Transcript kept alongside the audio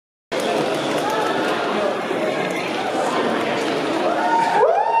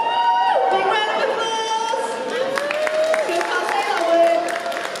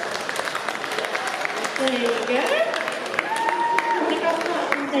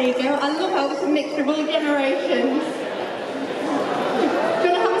There you go. I love how there's a mixture of all generations. Do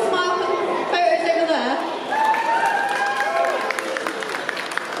you want to have a smile for the photos over there?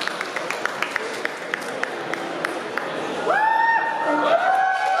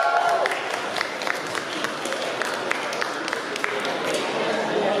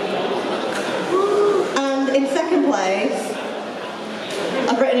 And in second place,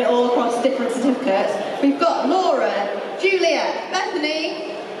 I've written it all across different certificates. We've got Laura, Julia, Bethany,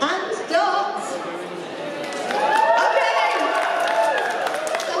 and Dot. Okay!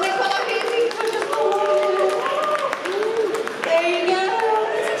 And they've got like easy to push us forward. There you go.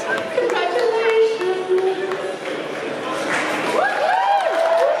 Congratulations.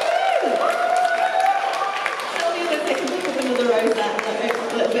 Sylvia's going to take a pick up another rose there a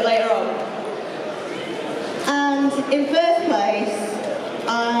little bit later on. And in first place,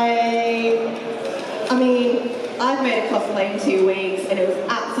 I mean, I've made a cosplay in 2 weeks and it was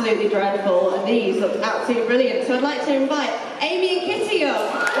absolutely dreadful, and these looked absolutely brilliant. So I'd like to invite Amy and Kitty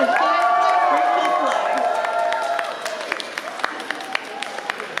up for first place for a cosplay.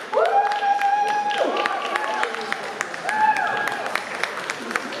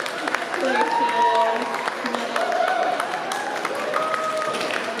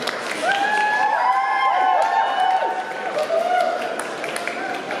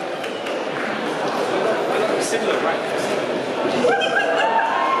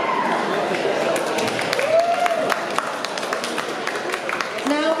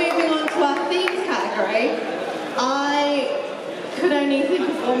 Now moving on to our themes category, I could only think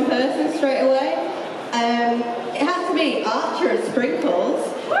of one person straight away. It has to be Archer and Sprinkles,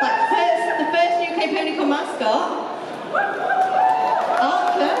 like the first UK PonyCon mascot.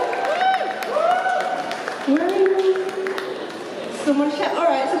 Archer. Someone shout,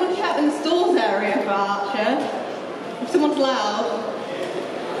 alright, someone shout in the stalls area for Archer. If someone's loud,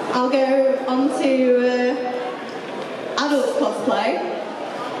 I'll go on to adults cosplay.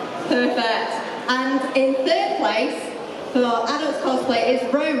 Perfect. And in third place for adults cosplay is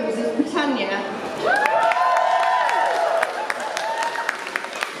Rose as Britannia.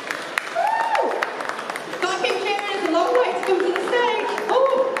 Gotta keep cheering, it's a long way to come to the stage.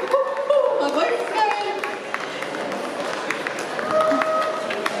 My voice is going.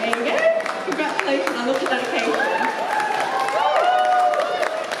 There you go. Congratulations, I love the dedication.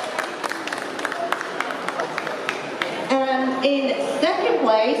 And in second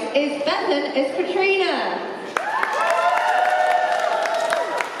place is Bethan as Katrina.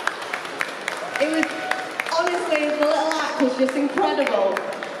 It was, honestly, the little act was just incredible.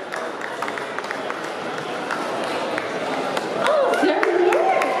 Oh, there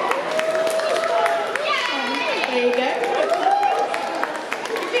you go.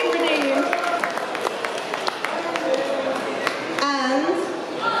 You've been redeemed. And,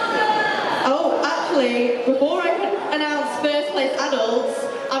 oh, actually, before I can announce first place adults,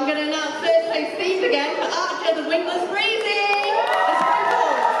 I'm going to announce first place theme again for Archer, the Wingless Breezy.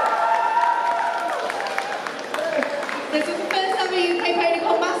 This was the first ever UK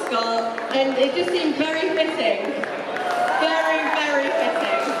PonyCon mascot, and it just seemed very fitting. Very, very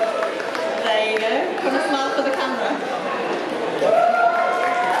fitting. There you go. Come and smile for the camera.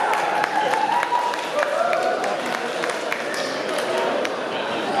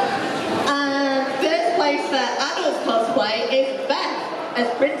 And first place for adults cosplay is Beth as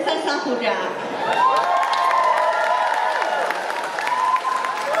Princess Applejack.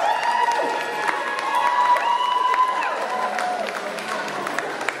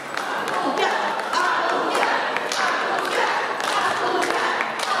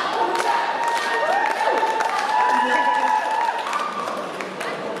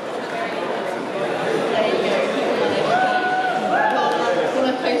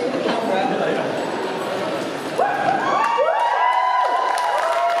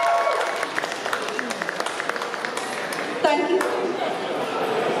 Thank you.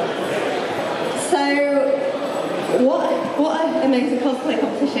 So, what an amazing cosplay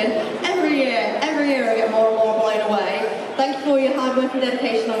competition. Every year I get more and more blown away. Thank you for your hard work and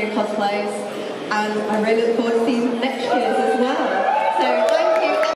dedication on your cosplays, and I really look forward to seeing next year's as well. So